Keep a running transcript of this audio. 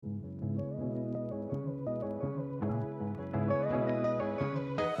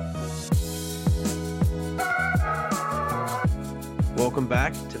welcome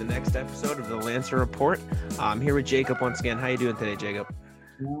back to the next episode of the Lancer Report. I'm here with Jacob once again. How you doing today, Jacob?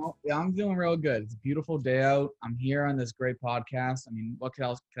 Well, yeah, I'm doing real good. It's a beautiful day out. I'm here on this great podcast. I mean, what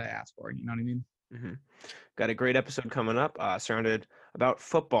else could I ask for? You know what I mean? Mm-hmm. Got a great episode coming up, surrounded about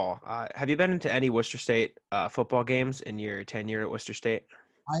football. Have you been into any Worcester State football games in your tenure at Worcester State?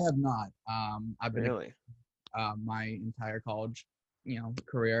 I have not. I've been Really? my entire college,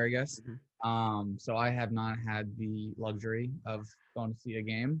 career, I guess. So I have not had the luxury of going to see a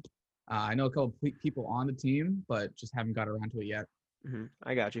game. I know a couple people on the team, but just haven't got around to it yet. Mm-hmm.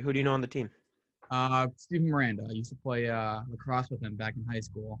 I got you. Who do you know on the team? Stephen Miranda. I used to play lacrosse with him back in high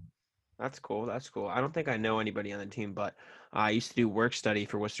school. That's cool. That's cool. I don't think I know anybody on the team, but I used to do work study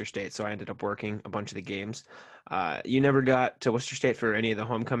for Worcester State, so I ended up working a bunch of the games. You never got to Worcester State for any of the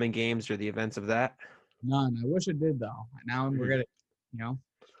homecoming games or the events of that? None. I wish I did though. Now we're gonna,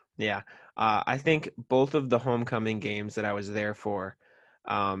 Yeah. I think both of the homecoming games that I was there for,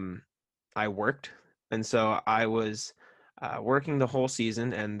 I worked. And so I was working the whole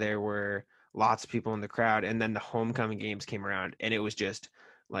season, and there were lots of people in the crowd. And then the homecoming games came around, and it was just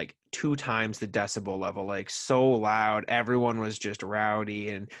like 2 times the decibel level, like so loud. Everyone was just rowdy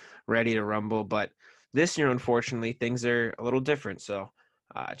and ready to rumble. But this year, unfortunately, things are a little different. So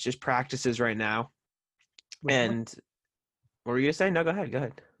it's just practices right now. And what were you gonna say? No, go ahead. Go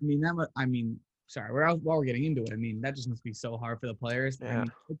ahead. Sorry, while we're getting into it, I mean, that just must be so hard for the players. Yeah. I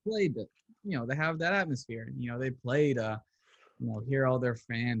mean, they played, they have that atmosphere. They played, hear all their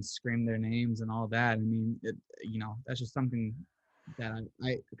fans scream their names and all that. I mean, that's just something that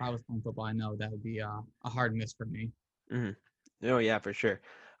if I was playing football, I know that would be a hard miss for me. Mm-hmm. Oh, yeah, for sure.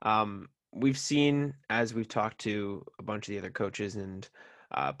 We've seen, as we've talked to a bunch of the other coaches and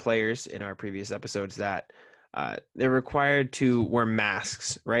players in our previous episodes, that they're required to wear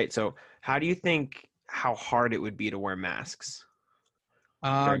masks, right? So how do you think how hard it would be to wear masks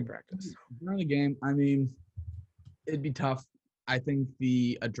during practice? During the game, I mean, it'd be tough. I think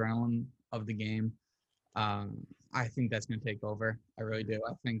the adrenaline of the game, I think that's going to take over. I really do.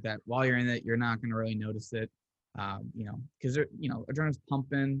 I think that while you're in it, you're not going to really notice it, because adrenaline's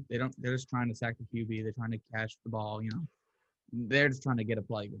pumping. They're just trying to sack the QB. They're trying to catch the ball, they're just trying to get a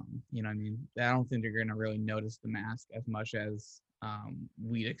play going. You know what I mean? I don't think they're going to really notice the mask as much as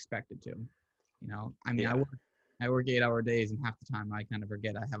we'd expect it to. I mean, Yeah. I work 8-hour days, and half the time I kind of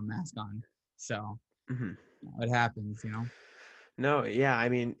forget I have a mask on. So it happens, No, yeah, I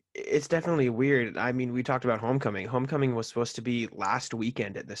mean, it's definitely weird. I mean, we talked about homecoming. Homecoming was supposed to be last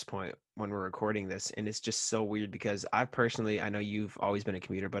weekend at this point when we're recording this, and it's just so weird because I know you've always been a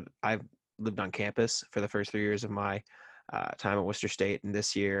commuter, but I've lived on campus for the first 3 years of my time at Worcester State, and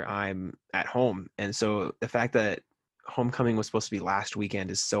this year I'm at home. And so the fact that homecoming was supposed to be last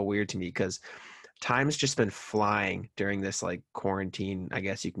weekend is so weird to me because time's just been flying during this like quarantine, I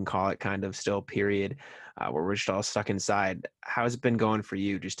guess you can call it, kind of still period where we're just all stuck inside. How's it been going for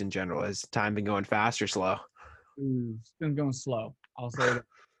you just in general? Has time been going fast or slow? It's been going slow. I'll say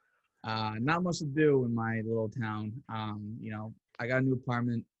that. Not much to do in my little town. I got a new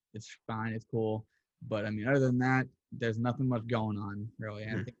apartment. It's fine. It's cool. But I mean, other than that, there's nothing much going on really.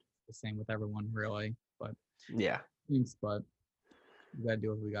 I think it's the same with everyone really. But yeah, thanks. But we gotta do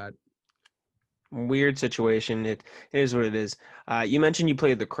what we got. Weird situation. It is what it is. You mentioned you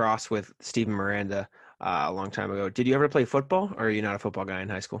played lacrosse with Stephen Miranda a long time ago. Did you ever play football, or are you not a football guy in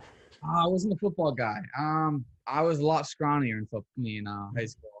high school? I wasn't a football guy. I was a lot scrawnier in high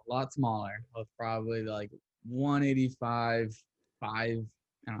school. A lot smaller. I was probably like 185, 5,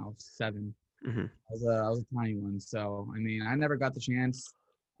 7. Mm-hmm. I was a tiny one. So, I mean, I never got the chance.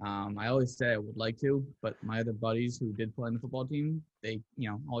 I always say I would like to, but my other buddies who did play in the football team, they,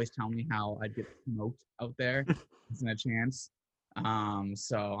 always tell me how I'd get smoked out there. Isn't a chance.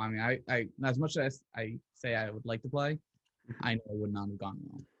 So, I mean, I as much as I say I would like to play, I know it would not have gone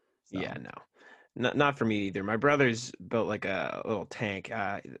well. So. Yeah, no, not for me either. My brother's built like a little tank.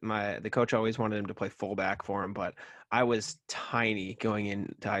 The coach always wanted him to play fullback for him, but I was tiny going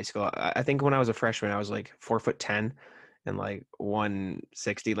into high school. I think when I was a freshman, I was like 4'10" and like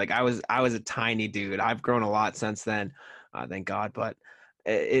 160. Like I was a tiny dude. I've grown a lot since then, thank God. But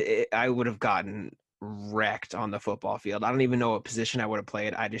I would have gotten wrecked on the football field. I don't even know what position I would have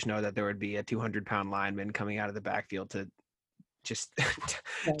played. I just know that there would be a 200-pound lineman coming out of the backfield to just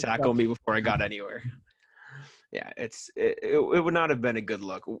tackle me before I got anywhere. Yeah, it would not have been a good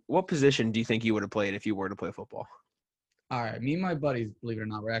look. What position do you think you would have played if you were to play football? All right, me and my buddies, believe it or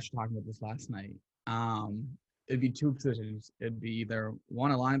not, we're actually talking about this last night. It'd be 2 positions. It'd be either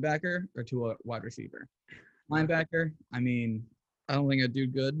 1 a linebacker or 2 a wide receiver. Linebacker, I mean, I don't think I'd do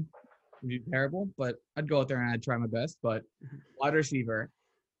good. would be terrible, but I'd go out there and I'd try my best. But Mhm. wide receiver,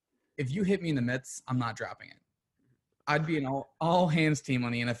 if you hit me in the mitts, I'm not dropping it. I'd be an all hands team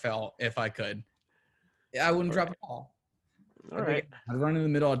on the NFL if I could. I wouldn't All drop right. a ball. All right. I'd run in the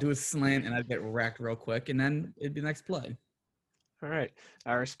middle, I'd do a slant, and I'd get wrecked real quick, and then it'd be the next play. All right.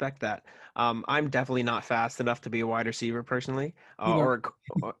 I respect that. I'm definitely not fast enough to be a wide receiver personally, You learn.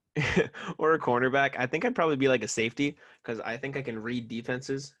 or or a cornerback. I think I'd probably be like a safety because I think I can read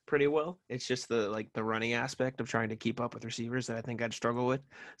defenses pretty well. It's just the running aspect of trying to keep up with receivers that I think I'd struggle with.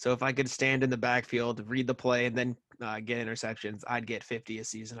 So if I could stand in the backfield, read the play, and then get interceptions, I'd get 50 a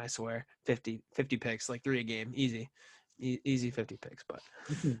season. I swear, 50 picks, like 3 a game, easy, easy 50 picks. But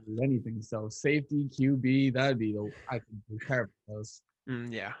You can do anything. So safety, QB, that'd be the I could be terrible at those.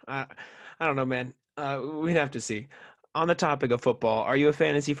 yeah, I don't know, man. We'd have to see. On the topic of football, are you a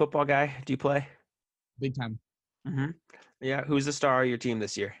fantasy football guy? Do you play? Big time. Hmm. Yeah. Who's the star of your team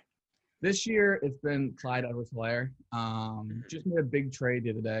this year? This year it's been Clyde Edwards-Helaire. Just made a big trade the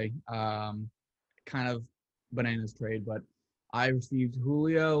other day. Kind of bananas trade, but I received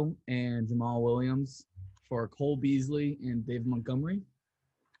Julio and Jamal Williams for Cole Beasley and David Montgomery.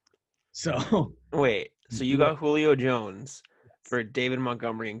 So Wait, so you yeah, got Julio Jones for David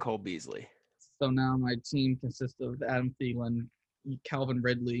Montgomery and Cole Beasley. so now my team consists of Adam Thielen, Calvin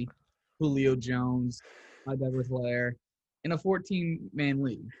Ridley, Julio Jones, Clyde Edwards-Helaire, in a 14-man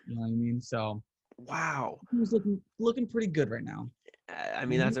league. You know what I mean? So Wow. he's looking pretty good right now. I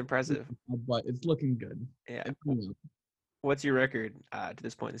mean, that's impressive. But it's looking good. Yeah. It's going up. What's your record to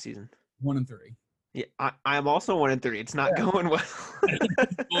this point in the season? 1-3. Yeah, I'm also 1-3. It's not Yeah, going well.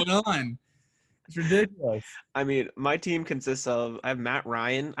 what's going on? It's ridiculous. I mean, my team consists of I have Matt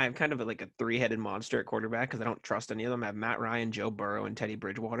Ryan. I have kind of like a three-headed monster at quarterback because I don't trust any of them. I have Matt Ryan, Joe Burrow, and Teddy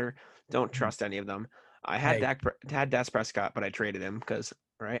Bridgewater. Don't trust any of them. I had Hey, Had Dak Prescott, but I traded him because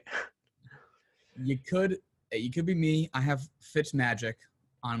right. you could be me. I have Fitz Magic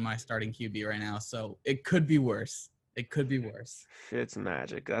on my starting QB right now, so it could be worse. It could be worse. It's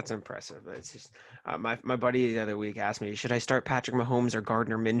magic. That's impressive. It's just my buddy the other week asked me, should I start Patrick Mahomes or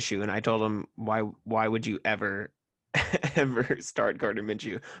Gardner Minshew? And I told him, why would you ever ever start Gardner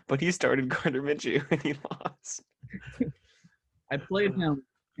Minshew? But he started Gardner Minshew and he lost. I played him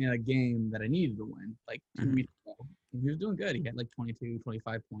in a game that I needed to win, like 2 weeks ago. And he was doing good. He had like 22,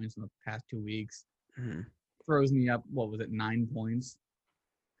 25 points in the past 2 weeks. Mhm. Throws me up, what was it, 9 points?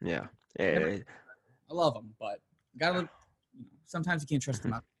 Yeah. I love him, but gotta look. Sometimes you can't trust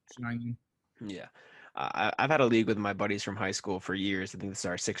them out. You know what I mean? Yeah. I've had a league with my buddies from high school for years. I think this is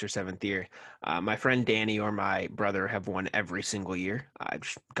our 6th or 7th year. My friend Danny or my brother have won every single year. I've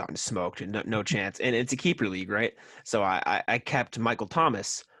just gotten smoked and no chance. And it's a keeper league, right? So I kept Michael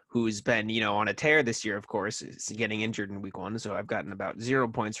Thomas, who's been, on a tear this year, of course, is getting injured in week 1. So I've gotten about 0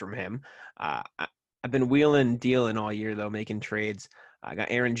 points from him. I've been wheeling, dealing all year, though, making trades. I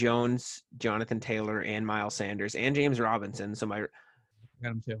got Aaron Jones, Jonathan Taylor, and Miles Sanders, and James Robinson. So I got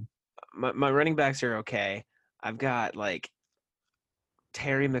him too. my running backs are okay. I've got like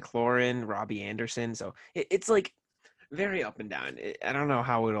Terry McLaurin, Robbie Anderson. So it's like very up and down. I don't know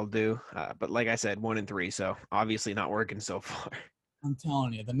how it'll do, but like I said, 1-3. So obviously not working so far. I'm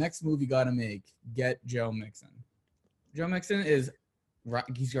telling you, the next move you got to make, get Joe Mixon. Joe Mixon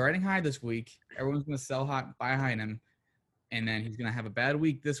he's riding high this week. Everyone's going to sell high, buy high in him. And then he's going to have a bad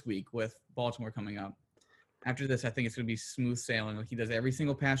week this week with Baltimore coming up. After this, I think it's going to be smooth sailing like he does every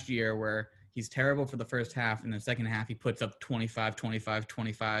single past year where he's terrible for the first half. And the second half, he puts up 25, 25,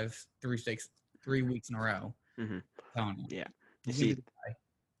 25, 3 weeks in a row. Mm-hmm. Telling you. Yeah. You see,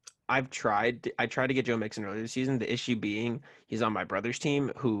 I tried to get Joe Mixon earlier this season. The issue being he's on my brother's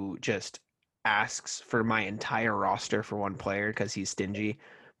team who just asks for my entire roster for one player because he's stingy.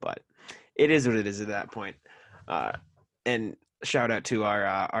 But it is what it is at that point. And shout out to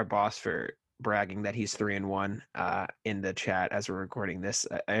our boss for bragging that he's 3-1 in the chat as we're recording this.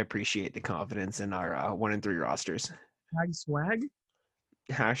 I appreciate the confidence in our 1-3 rosters. Swag?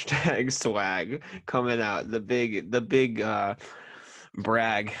 Hashtag swag coming out. The big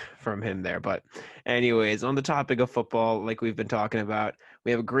brag from him there. But anyways, on the topic of football, like we've been talking about,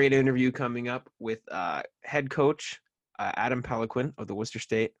 we have a great interview coming up with head coach Adam Peloquin of the Worcester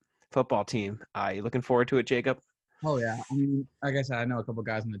State football team. You looking forward to it, Jacob? Oh yeah. I mean, like I said, I know a couple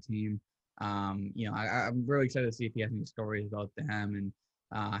guys on the team. I'm really excited to see if he has any stories about them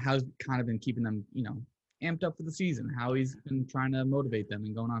and how he's kind of been keeping them, amped up for the season. How he's been trying to motivate them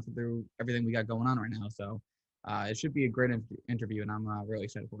and going on through everything we got going on right now. So it should be a great interview, and I'm really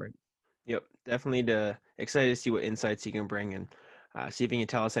excited for it. Yep, definitely excited to see what insights he can bring and see if he can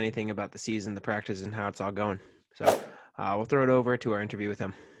tell us anything about the season, the practice, and how it's all going. So we'll throw it over to our interview with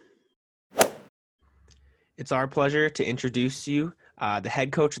him. It's our pleasure to introduce you, the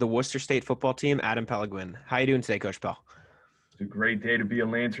head coach of the Worcester State football team, Adam Peloquin. How you doing today, Coach Pell? It's a great day to be a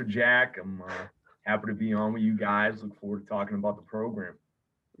Lancer Jack. I'm happy to be on with you guys. Look forward to talking about the program.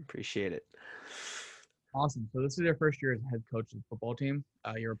 Appreciate it. Awesome. So this is your first year as head coach of the football team.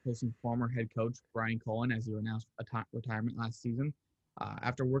 You're replacing former head coach Brian Cullen as you announced retirement last season.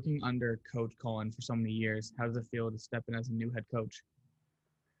 After working under Coach Cullen for so many years, how does it feel to step in as a new head coach?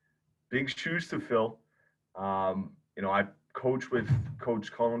 Big shoes to fill. I coached with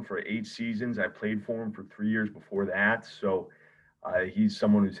Coach Cullen for 8 seasons. I played for him for 3 years before that. So he's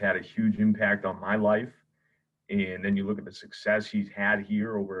someone who's had a huge impact on my life. And then you look at the success he's had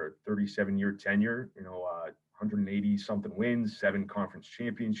here over a 37-year tenure, 180 something wins, 7 conference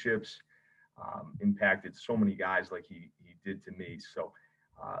championships, impacted so many guys like he did to me. So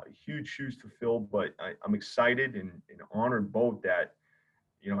huge shoes to fill, but I'm excited and honored both that,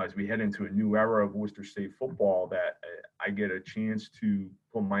 as we head into a new era of Worcester State football, that I get a chance to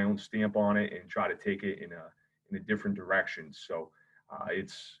put my own stamp on it and try to take it in a different direction. So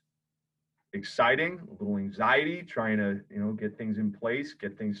it's exciting, a little anxiety, trying to get things in place,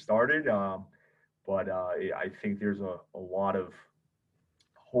 get things started. But I think there's a lot of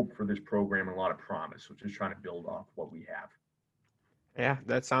hope for this program and a lot of promise. So just trying to build off what we have. Yeah,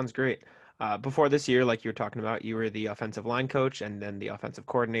 that sounds great. Before this year, like you were talking about, you were the offensive line coach and then the offensive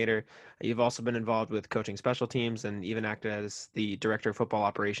coordinator. You've also been involved with coaching special teams and even acted as the director of football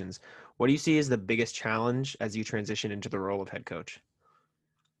operations. What do you see as the biggest challenge as you transition into the role of head coach?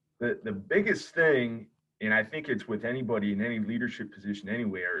 The biggest thing, and I think it's with anybody in any leadership position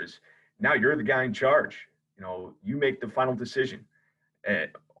anywhere, is now you're the guy in charge. You make the final decision.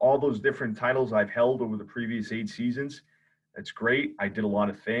 All those different titles I've held over the previous 8 seasons, that's great. I did a lot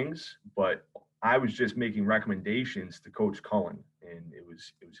of things, but I was just making recommendations to Coach Cullen, and it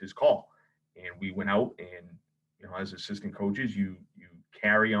was his call. And we went out and, as assistant coaches, you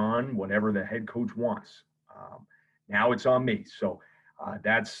carry on whatever the head coach wants. Now it's on me. So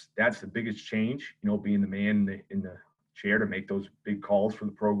that's the biggest change, being the man in the chair to make those big calls for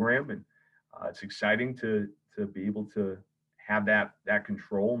the program. And it's exciting to be able to have that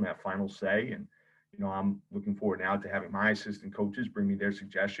control and that final say. And, I'm looking forward now to having my assistant coaches bring me their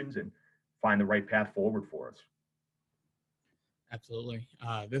suggestions and find the right path forward for us. Absolutely.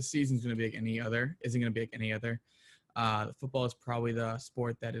 This season's going to be like any other. Isn't going to be like any other. Football is probably the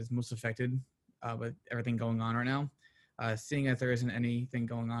sport that is most affected with everything going on right now. Seeing as there isn't anything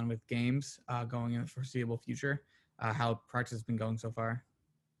going on with games going in the foreseeable future, how practice has been going so far?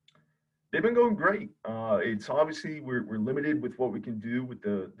 They've been going great. It's obviously we're limited with what we can do with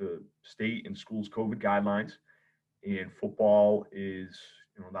the state and schools COVID guidelines, and football is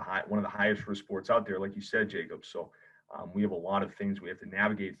one of the highest risk sports out there, like you said, Jacob. So we have a lot of things we have to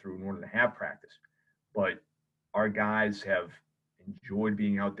navigate through in order to have practice. But our guys have enjoyed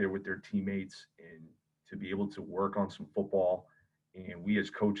being out there with their teammates and to be able to work on some football, and we as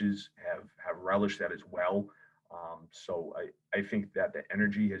coaches have relished that as well. So I think that the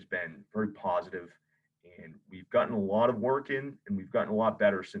energy has been very positive, and we've gotten a lot of work in, and we've gotten a lot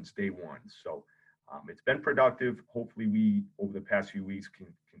better since day one. So it's been productive. Hopefully we, over the past few weeks, can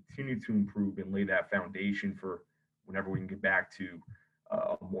continue to improve and lay that foundation for whenever we can get back to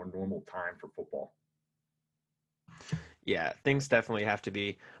a more normal time for football. Yeah, things definitely have to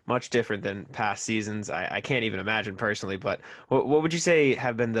be much different than past seasons. I can't even imagine personally, but what would you say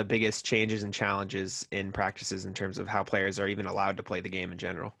have been the biggest changes and challenges in practices in terms of how players are even allowed to play the game in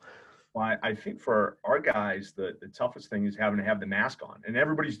general? Well, I think for our guys, the toughest thing is having to have the mask on, and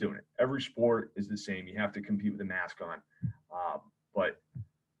everybody's doing it. Every sport is the same. You have to compete with the mask on. But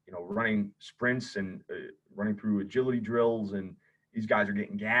running sprints and running through agility drills, and these guys are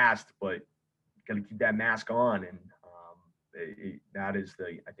getting gassed, but you got to keep that mask on, and that is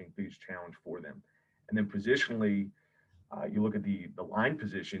I think biggest challenge for them. And then positionally, you look at the line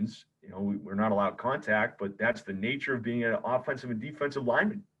positions. We're not allowed contact, but that's the nature of being an offensive and defensive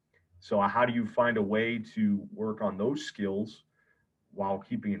lineman. So how do you find a way to work on those skills while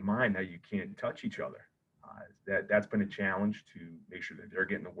keeping in mind that you can't touch each other? That's been a challenge to make sure that they're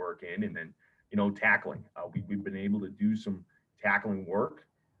getting the work in, and then tackling. We've been able to do some tackling work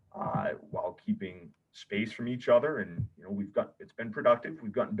while keeping space from each other, and it's been productive.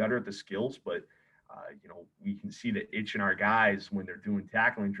 We've gotten better at the skills, but we can see the itch in our guys when they're doing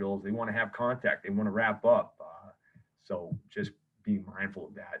tackling drills. They want to have contact. They want to wrap up. So just being mindful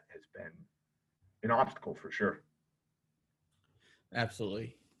of that has been an obstacle for sure.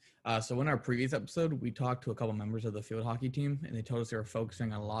 Absolutely. So in our previous episode, we talked to a couple members of the field hockey team, and they told us they were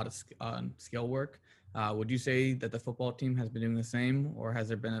focusing on a lot of skill work. Would you say that the football team has been doing the same, or has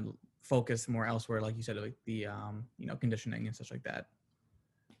there been focus more elsewhere, like you said, like the conditioning and such like that?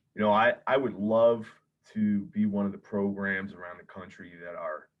 I would love to be one of the programs around the country that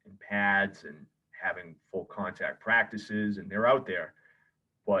are in pads and having full contact practices, and they're out there.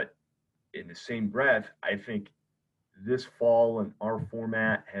 But in the same breath, I think this fall and our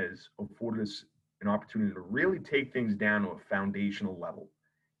format has afforded us an opportunity to really take things down to a foundational level.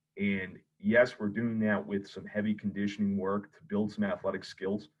 And yes, we're doing that with some heavy conditioning work to build some athletic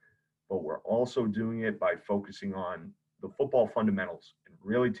skills, but we're also doing it by focusing on the football fundamentals and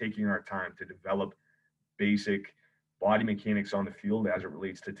really taking our time to develop basic body mechanics on the field as it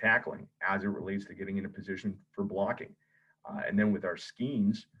relates to tackling, as it relates to getting in a position for blocking. And then with our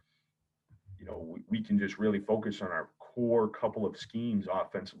schemes, we can just really focus on our core couple of schemes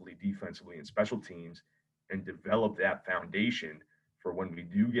offensively, defensively, and special teams and develop that foundation for when we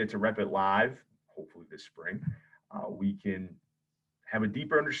do get to rep it live, hopefully this spring, we can have a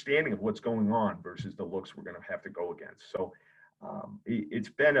deeper understanding of what's going on versus the looks we're going to have to go against. So it's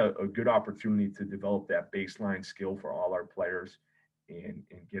been a good opportunity to develop that baseline skill for all our players and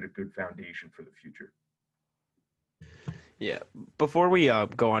get a good foundation for the future. Yeah. Before we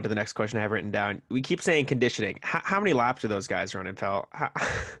go on to the next question I have written down, we keep saying conditioning. How many laps do those guys run in Fel?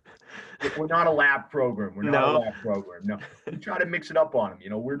 We're not a lap program. We're not a No. lap program. No, we try to mix it up on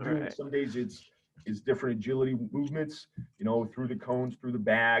them. We're doing Right. some days it's different agility movements, through the cones, through the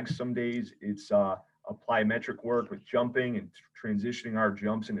bags. Some days it's plyometric work with jumping and transitioning our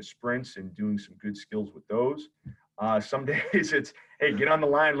jumps into sprints and doing some good skills with those. Some days it's, hey, get on the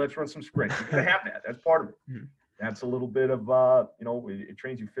line, let's run some sprints. You gotta have that. That's part of it. Mhm. That's a little bit of, it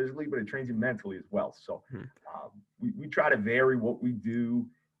trains you physically, but it trains you mentally as well. So we try to vary what we do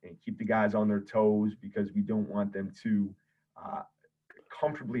and keep the guys on their toes because we don't want them to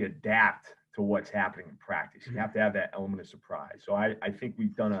comfortably adapt to what's happening in practice. You have to have that element of surprise. So I think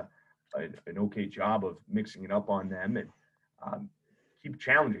we've done an okay job of mixing it up on them and keep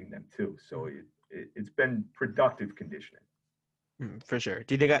challenging them too. So it's been productive conditioning. For sure.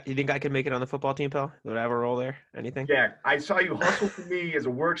 Do you think I could make it on the football team, Pel? Would I have a role there? Anything? Yeah, I saw you hustle for me as a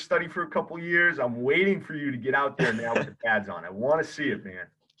work study for a couple of years. I'm waiting for you to get out there now with the pads on. I want to see it, man.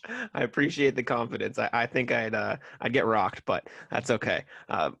 I appreciate the confidence. I think I'd get rocked, but that's okay.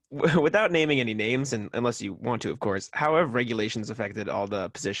 Without naming any names, and unless you want to, of course, how have regulations affected all the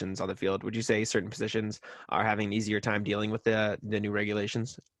positions on the field? Would you say certain positions are having an easier time dealing with the new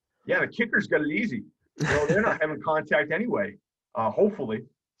regulations? Yeah, the kickers got it easy. They're not having contact anyway. Hopefully,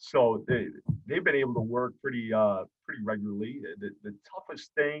 so they've been able to work pretty regularly. The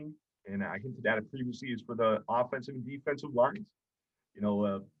toughest thing, and I hinted at it previously, is for the offensive and defensive lines.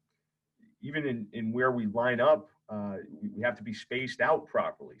 Even in where we line up, we have to be spaced out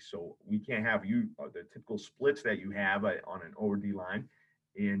properly. So we can't have the typical splits that you have on an O or D line.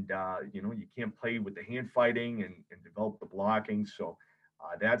 And, you can't play with the hand fighting and develop the blocking. So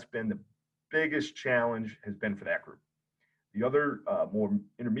that's been the biggest challenge has been for that group. The other more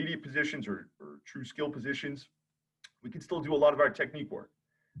intermediate positions or true skill positions, we can still do a lot of our technique work.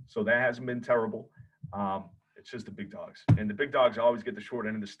 So that hasn't been terrible. It's just the big dogs. And the big dogs always get the short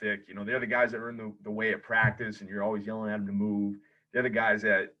end of the stick. They're the guys that are in the way of practice and you're always yelling at them to move. They're the guys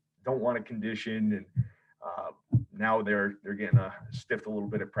that don't want to condition. And now they're getting stiffed a little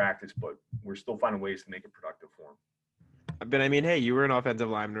bit at practice, but we're still finding ways to make it productive for them. But I mean, hey, you were an offensive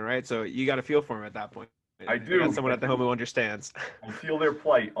lineman, right? So you got to feel for him at that point. I do. Got someone at the home who understands. I feel their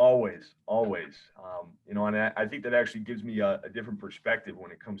plight always. And I think that actually gives me a different perspective when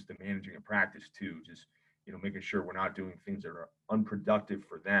it comes to managing a practice too. Just making sure we're not doing things that are unproductive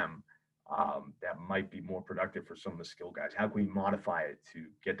for them that might be more productive for some of the skill guys. How can we modify it to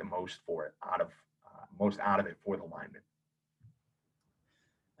get the most out of it for the lineman?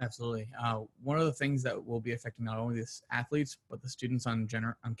 Absolutely. One of the things that will be affecting not only the athletes, but the students on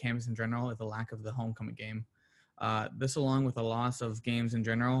campus in general is the lack of the homecoming game. This, along with the loss of games in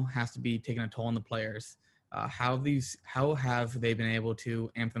general, has to be taking a toll on the players. How have they been able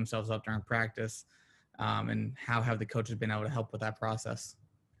to amp themselves up during practice, and how have the coaches been able to help with that process?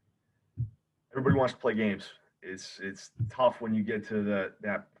 Everybody wants to play games. It's tough when you get to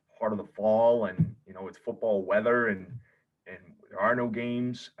that part of the fall and it's football weather and there are no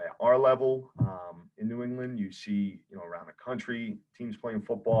games at our level in New England. You see, around the country, teams playing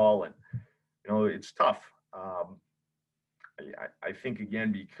football, and it's tough. I think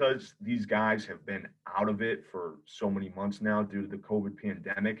again because these guys have been out of it for so many months now due to the COVID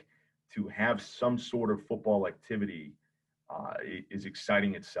pandemic, to have some sort of football activity is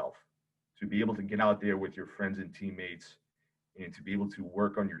exciting itself. To be able to get out there with your friends and teammates, and to be able to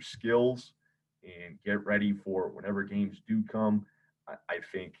work on your skills and get ready for whenever games do come, I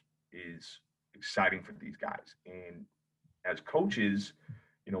think is exciting for these guys. And as coaches,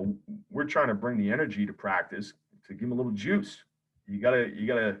 we're trying to bring the energy to practice to give them a little juice. You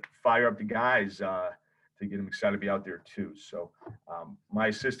gotta fire up the guys to get them excited to be out there too. So my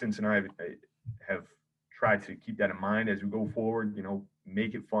assistants and I have tried to keep that in mind as we go forward.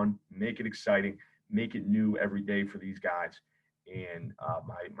 Make it fun, make it exciting, make it new every day for these guys. And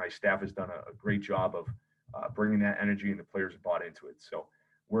my staff has done a great job of bringing that energy, and the players have bought into it. So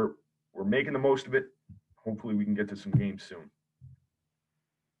we're making the most of it. Hopefully we can get to some games soon.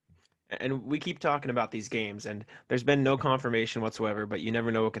 And we keep talking about these games, and there's been no confirmation whatsoever, but you never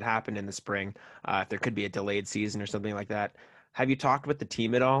know what could happen in the spring. If there could be a delayed season or something like that. Have you talked with the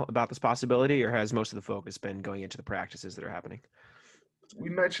team at all about this possibility, or has most of the focus been going into the practices that are happening? We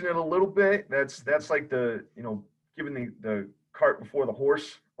mentioned it a little bit. That's like the, giving the cart before the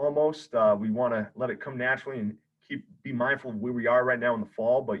horse almost. We want to let it come naturally and be mindful of where we are right now in the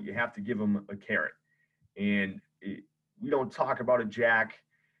fall, but you have to give them a carrot. And we don't talk about it, Jack,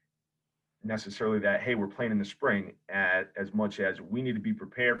 necessarily that, hey, we're playing in the spring as much as we need to be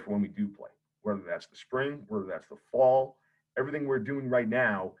prepared for when we do play, whether that's the spring, whether that's the fall. Everything we're doing right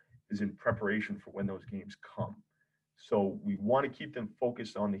now is in preparation for when those games come. So we want to keep them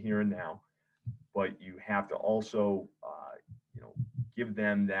focused on the here and now, but you have to also, give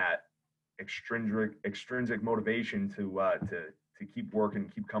them that extrinsic motivation to keep working,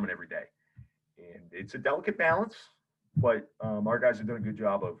 keep coming every day. And it's a delicate balance, but our guys have done a good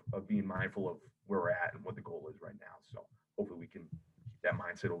job of being mindful of where we're at and what the goal is right now. So hopefully we can keep that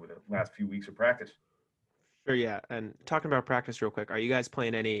mindset over the last few weeks of practice. Sure, yeah. And talking about practice real quick, are you guys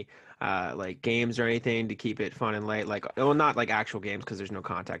playing any like games or anything to keep it fun and light? Like, well, not like actual games because there's no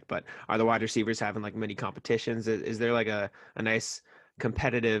contact, but are the wide receivers having like mini competitions? Is there like a nice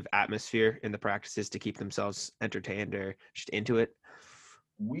competitive atmosphere in the practices to keep themselves entertained or just into it?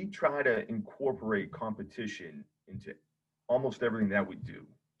 We try to incorporate competition into almost everything that we do.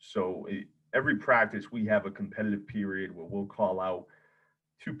 So every practice, we have a competitive period where we'll call out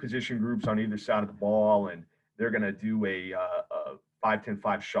 2 position groups on either side of the ball, and they're going to do a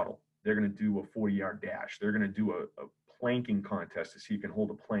 5-10-5 shuttle. They're going to do a 40-yard dash. They're going to do a planking contest to see who can hold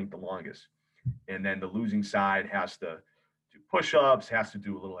a plank the longest. And then the losing side has to do push-ups, has to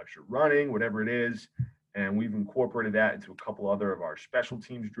do a little extra running, whatever it is. And we've incorporated that into a couple other of our special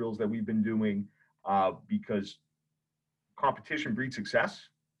teams drills that we've been doing because competition breeds success.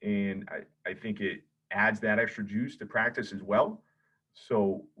 And I think it adds that extra juice to practice as well.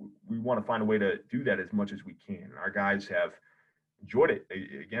 So we want to find a way to do that as much as we can. And our guys have enjoyed it.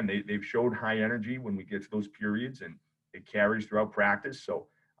 They've showed high energy when we get to those periods, and it carries throughout practice. So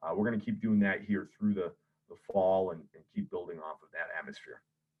we're going to keep doing that here through the fall and keep building off of that atmosphere.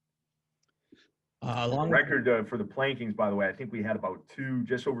 The record for the plankings, by the way, I think we had about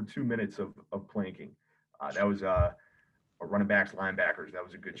just over 2 minutes of planking. That was running backs, linebackers. That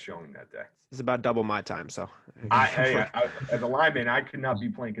was a good showing that day. It's about double my time, so. I as a lineman, I could not be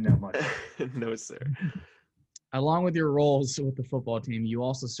planking that much. No, sir. Along with your roles with the football team, you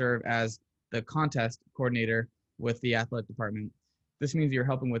also serve as the contest coordinator with the athletic department. This means you're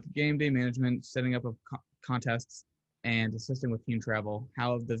helping with game day management, setting up of contests, and assisting with team travel.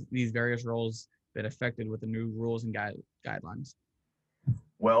 How have these various roles been affected with the new rules and guidelines?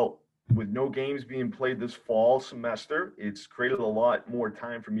 Well, with no games being played this fall semester, it's created a lot more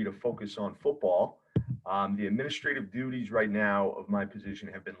time for me to focus on football. The administrative duties right now of my position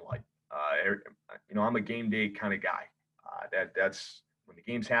have been light. I'm a game day kind of guy. That's when the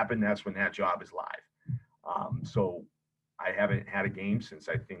games happen. That's when that job is live. So I haven't had a game since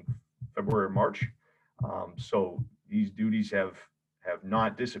I think February or March. So these duties have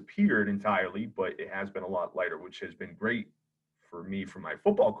not disappeared entirely, but it has been a lot lighter, which has been great for me from my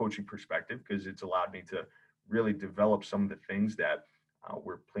football coaching perspective, because it's allowed me to really develop some of the things that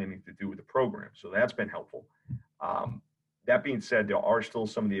we're planning to do with the program. So that's been helpful. That being said, there are still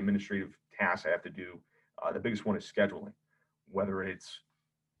some of the administrative tasks I have to do. The biggest one is scheduling, whether it's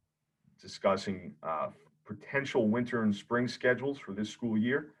discussing potential winter and spring schedules for this school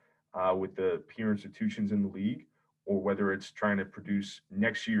year with the peer institutions in the league, or whether it's trying to produce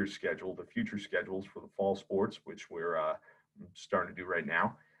next year's schedule, the future schedules for the fall sports, which we're starting to do right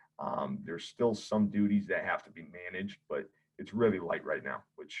now. There's still some duties that have to be managed, but it's really light right now,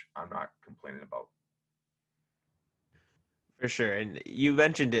 which I'm not complaining about. For sure. And you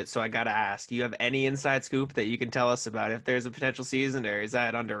mentioned it, so I got to ask, do you have any inside scoop that you can tell us about if there's a potential season, or is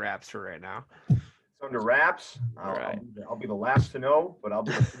that under wraps for right now? It's under wraps. All right. I'll be the last to know, but I'll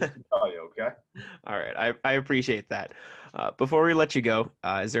be the first to tell you, okay? All right. I appreciate that. Before we let you go,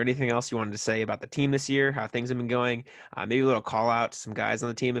 is there anything else you wanted to say about the team this year, how things have been going? Maybe a little call out to some guys on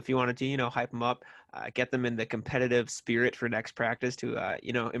the team if you wanted to, hype them up, get them in the competitive spirit for next practice to,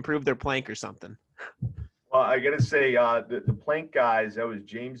 improve their plank or something. Well, I got to say, the plank guys, that was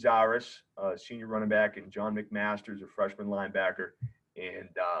James Zaris, senior running back, and John McMasters, a freshman linebacker. And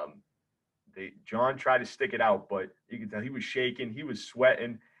John tried to stick it out, but you could tell he was shaking, he was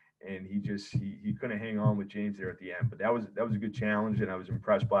sweating, and he couldn't hang on with James there at the end. But that was a good challenge, and I was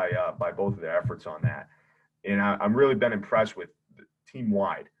impressed by both of their efforts on that. And I'm really been impressed with the team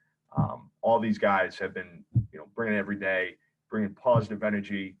wide. All these guys have been, bringing every day, bringing positive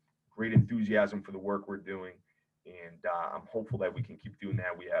energy, great enthusiasm for the work we're doing. And I'm hopeful that we can keep doing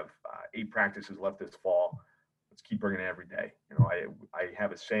that. We have 8 practices left this fall. Let's keep bringing it every day. I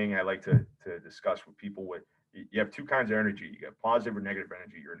have a saying I like to discuss with people with, you have 2 kinds of energy. You got positive or negative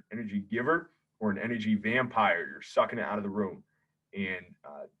energy. You're an energy giver or an energy vampire. You're sucking it out of the room. And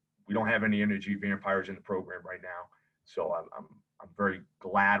we don't have any energy vampires in the program right now. So I'm very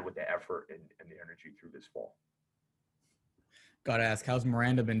glad with the effort and the energy through this fall. Gotta ask, how's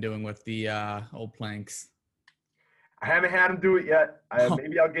Miranda been doing with the old planks? I haven't had him do it yet.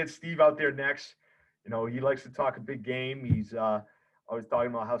 Maybe I'll get Steve out there next. He likes to talk a big game. He's always talking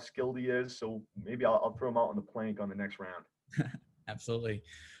about how skilled he is. So maybe I'll throw him out on the plank on the next round. Absolutely.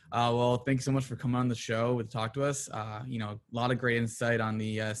 Well, thanks so much for coming on the show to talk to us. A lot of great insight on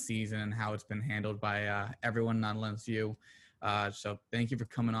the season and how it's been handled by everyone on LensView. So thank you for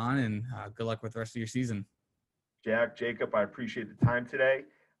coming on, and good luck with the rest of your season. Jacob, I appreciate the time today.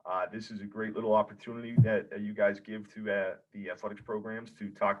 This is a great little opportunity that you guys give to the athletics programs to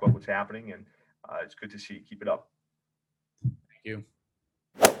talk about what's happening, and it's good to see you. Keep it up. Thank you.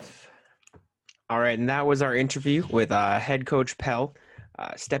 All right, and that was our interview with head coach Pell,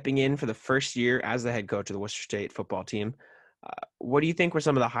 stepping in for the first year as the head coach of the Worcester State football team. What do you think were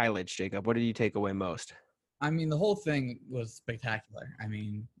some of the highlights, Jacob? What did you take away most? The whole thing was spectacular.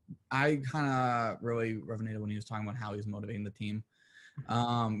 I kind of really resonated when he was talking about how he was motivating the team.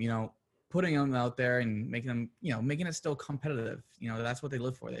 Putting them out there and making them, making it still competitive. That's what they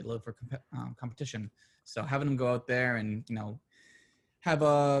live for. They live for competition. So having them go out there and, have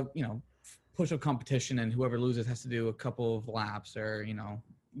a, push-up competition, and whoever loses has to do a couple of laps or,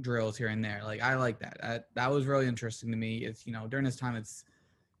 drills here and there. I like that. That was really interesting to me. It's, during this time, it's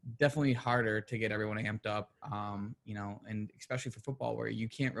definitely harder to get everyone amped up, and especially for football where you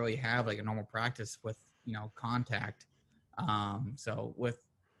can't really have a normal practice with, contact. So with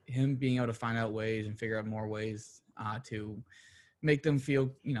him being able to find out ways and figure out more ways to make them feel,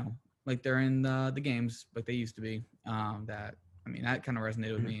 like they're in the games like they used to be, that kind of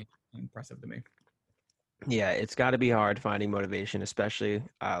resonated with me. Impressive to me. Yeah, it's got to be hard finding motivation, especially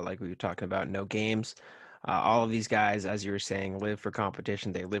like we were talking about, no games. All of these guys, as you were saying, live for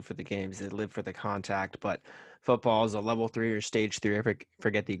competition. They live for the games. They live for the contact. But football is a level 3 or stage 3. I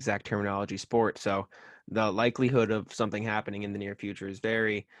forget the exact terminology sport. So the likelihood of something happening in the near future is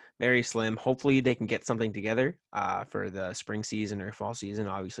very, very slim. Hopefully they can get something together for the spring season or fall season.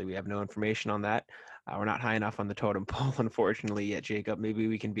 Obviously, we have no information on that. We're not high enough on the totem pole, unfortunately, yet, Jacob. Maybe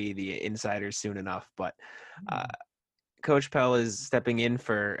we can be the insiders soon enough. But Coach Pell is stepping in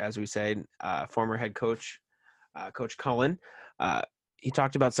for, as we said, former head coach, Coach Cullen. He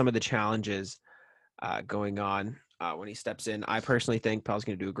talked about some of the challenges going on when he steps in. I personally think Pell's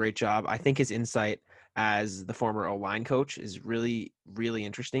going to do a great job. I think his insight as the former O-line coach is really, really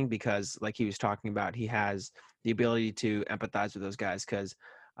interesting because, like he was talking about, he has the ability to empathize with those guys because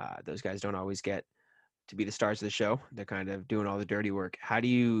those guys don't always get to be the stars of the show. They're kind of doing all the dirty work. How do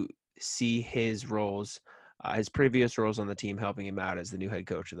you see his roles, his previous roles on the team, helping him out as the new head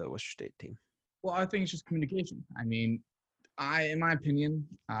coach of the Worcester State team? Well, I think it's just communication. In my opinion,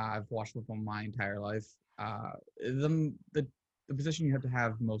 I've watched football my entire life. The position you have to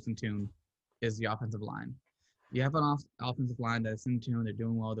have most in tune is the offensive line. You have an offensive line that's in tune, they're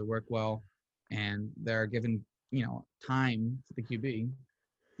doing well, they work well, and they're given, time for the QB,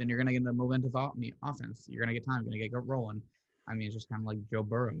 then you're going to get the momentum offense. You're going to get time. You're going to get rolling. It's just kind of like Joe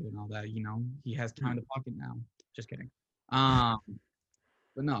Burrow and all that, he has time to pocket now. Just kidding. But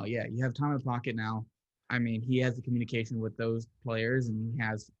no, yeah, you have time to pocket now. He has the communication with those players, and he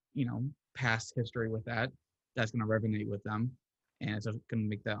has, past history with that. That's going to resonate with them, and it's going to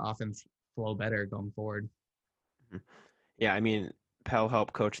make the offense flow better going forward. Yeah, Pell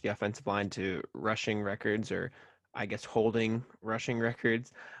helped coach the offensive line to rushing records, or I guess holding rushing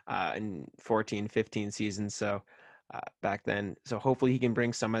records in 14, 15 seasons. So back then, so hopefully he can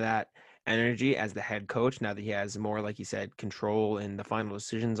bring some of that energy as the head coach now that he has more, like you said, control in the final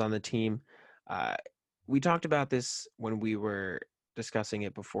decisions on the team. we talked about this when we were discussing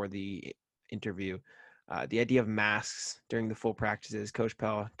it before the interview. The idea of masks during the full practices. Coach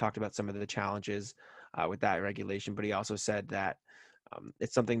Pell talked about some of the challenges with that regulation, but he also said that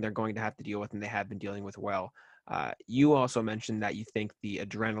it's something they're going to have to deal with, and they have been dealing with well. You also mentioned that you think the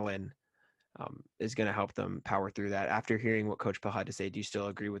adrenaline is going to help them power through that. After hearing what Coach Pell had to say, do you still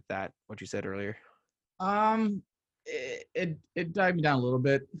agree with that? What you said earlier? It dived me down a little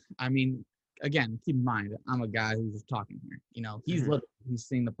bit. I mean, again, keep in mind, I'm a guy who's just talking here. He's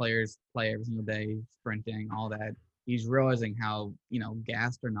seeing the players play every single day, sprinting, all that. He's realizing how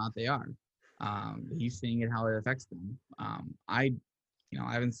gassed or not they are. He's seeing it how it affects them. I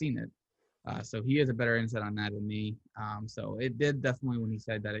haven't seen it, so he has a better insight on that than me. So it did definitely when he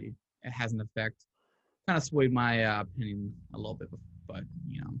said that it has an effect, kind of swayed my opinion a little bit, but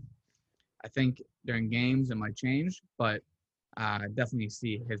I think during games it might change, but definitely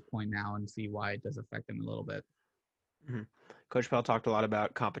see his point now and see why it does affect him a little bit. Mm-hmm. Coach Pell talked a lot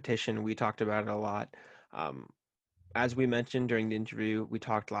about competition. We talked about it a lot. As we mentioned during the interview, we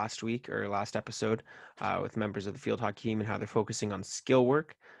talked last week or last episode with members of the field hockey team and how they're focusing on skill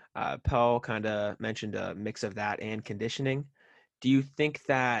work. Pell kind of mentioned a mix of that and conditioning. Do you think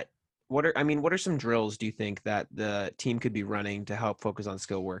that what are some drills do you think that the team could be running to help focus on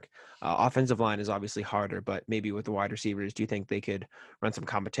skill work? Offensive line is obviously harder, but maybe with the wide receivers, do you think they could run some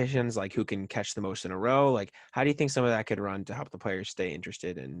competitions, like who can catch the most in a row? Like, how do you think some of that could run to help the players stay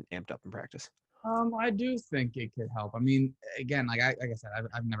interested and amped up in practice? I do think it could help. I mean, again, like I said,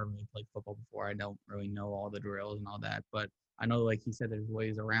 I've never really played football before. I don't really know all the drills and all that, but I know, like he said, there's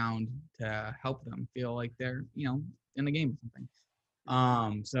ways around to help them feel like they're, in the game or something.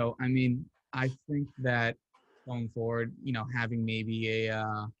 So I mean, I think that going forward, having maybe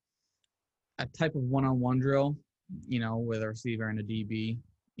a type of one-on-one drill, with a receiver and a DB,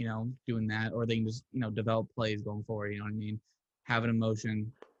 doing that, or they can just, develop plays going forward. You know what I mean? Have an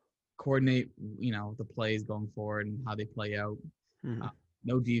emotion, coordinate, the plays going forward and how they play out. Mm-hmm.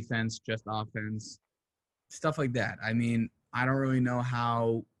 No defense, just offense, stuff like that. I mean, I don't really know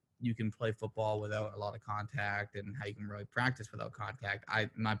how you can play football without a lot of contact and how you can really practice without contact.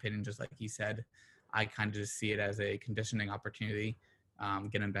 In my opinion, just like he said, I kind of just see it as a conditioning opportunity,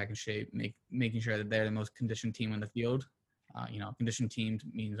 getting them back in shape, making sure that they're the most conditioned team on the field. Conditioned team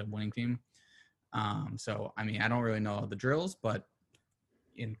means a winning team. So, I mean, I don't really know the drills, but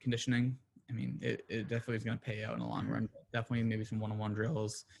in conditioning, I mean, it definitely is going to pay out in the long run. Definitely maybe some one-on-one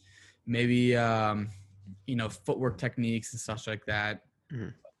drills, maybe, footwork techniques and such like that. Mm-hmm.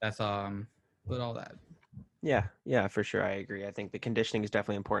 That's with all that. Yeah, for sure. I agree. I think the conditioning is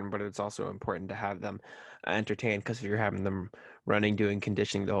definitely important, but it's also important to have them entertained, because if you're having them running, doing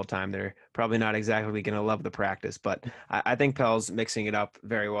conditioning the whole time, they're probably not exactly going to love the practice. But I think Pell's mixing it up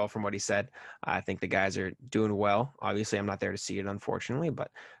very well from what he said. I think the guys are doing well. Obviously, I'm not there to see it, unfortunately, but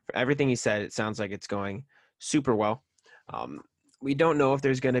for everything he said, it sounds like it's going super well. We don't know if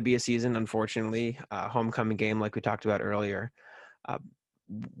there's going to be a season, unfortunately. Homecoming game, like we talked about earlier.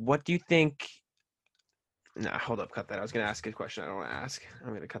 What do you think? No, hold up, cut that. I was going to ask a question I don't want to ask.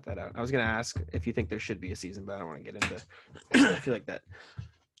 I'm going to cut that out. I was going to ask if you think there should be a season, but I don't want to get into I feel like that.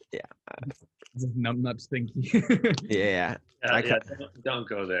 Yeah. Nuts thinking. Yeah. Don't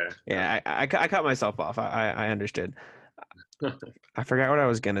go there. Yeah, I cut myself off. I understood. I forgot what I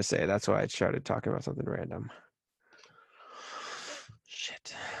was going to say. That's why I started talking about something random.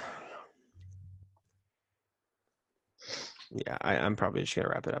 Shit. Yeah, I'm probably just going to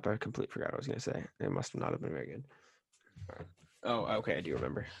wrap it up. I completely forgot what I was going to say. It must not have been very good. All right. Oh, okay. I do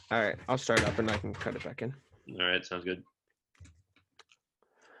remember. All right. I'll start up and I can cut it back in. All right. Sounds good.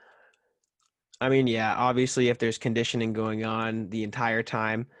 I mean, yeah, obviously if there's conditioning going on the entire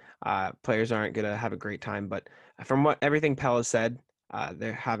time, players aren't going to have a great time. But from what everything Pell has said,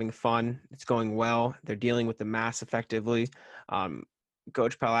 they're having fun. It's going well. They're dealing with the mass effectively.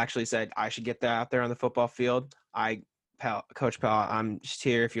 Coach Pell actually said, I should get that out there on the football field. Coach Pell, I'm just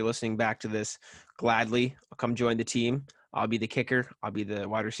here. If you're listening back to this, gladly, I'll come join the team. I'll be the kicker. I'll be the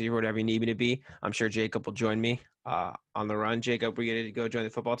wide receiver, whatever you need me to be. I'm sure Jacob will join me on the run. Jacob, we're going to go join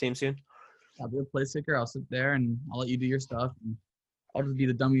the football team soon? I'll be a place kicker. I'll sit there and I'll let you do your stuff. And I'll just be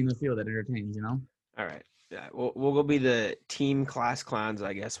the dummy in the field that entertains, All right. Yeah, we'll go be the team class clowns,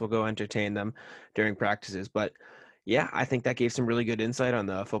 I guess. We'll go entertain them during practices. But, yeah, I think that gave some really good insight on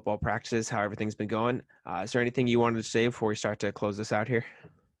the football practices, how everything's been going. Is there anything you wanted to say before we start to close this out here?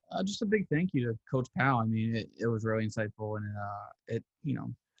 Just a big thank you to Coach Powell. I mean, it was really insightful, and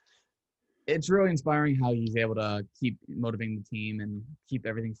it's really inspiring how he's able to keep motivating the team and keep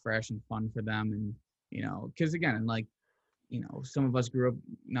everything fresh and fun for them. And, because again, some of us grew up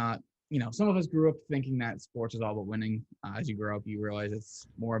not some of us grew up thinking that sports is all about winning. As you grow up, you realize it's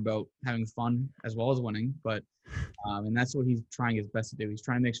more about having fun as well as winning. But and that's what he's trying his best to do. He's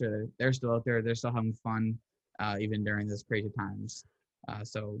trying to make sure that they're still out there, they're still having fun, even during this crazy times.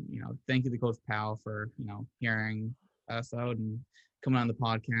 So thank you to Coach Powell for hearing us out and coming on the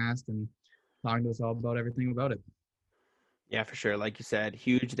podcast and talking to us all about everything about it. Yeah, for sure. Like you said,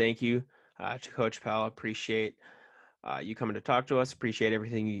 huge thank you to Coach Powell. Appreciate you coming to talk to us. Appreciate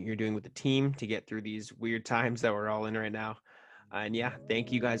everything you're doing with the team to get through these weird times that we're all in right now. And yeah,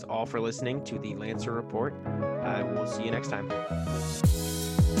 thank you guys all for listening to the Lancer Report. We'll see you next time.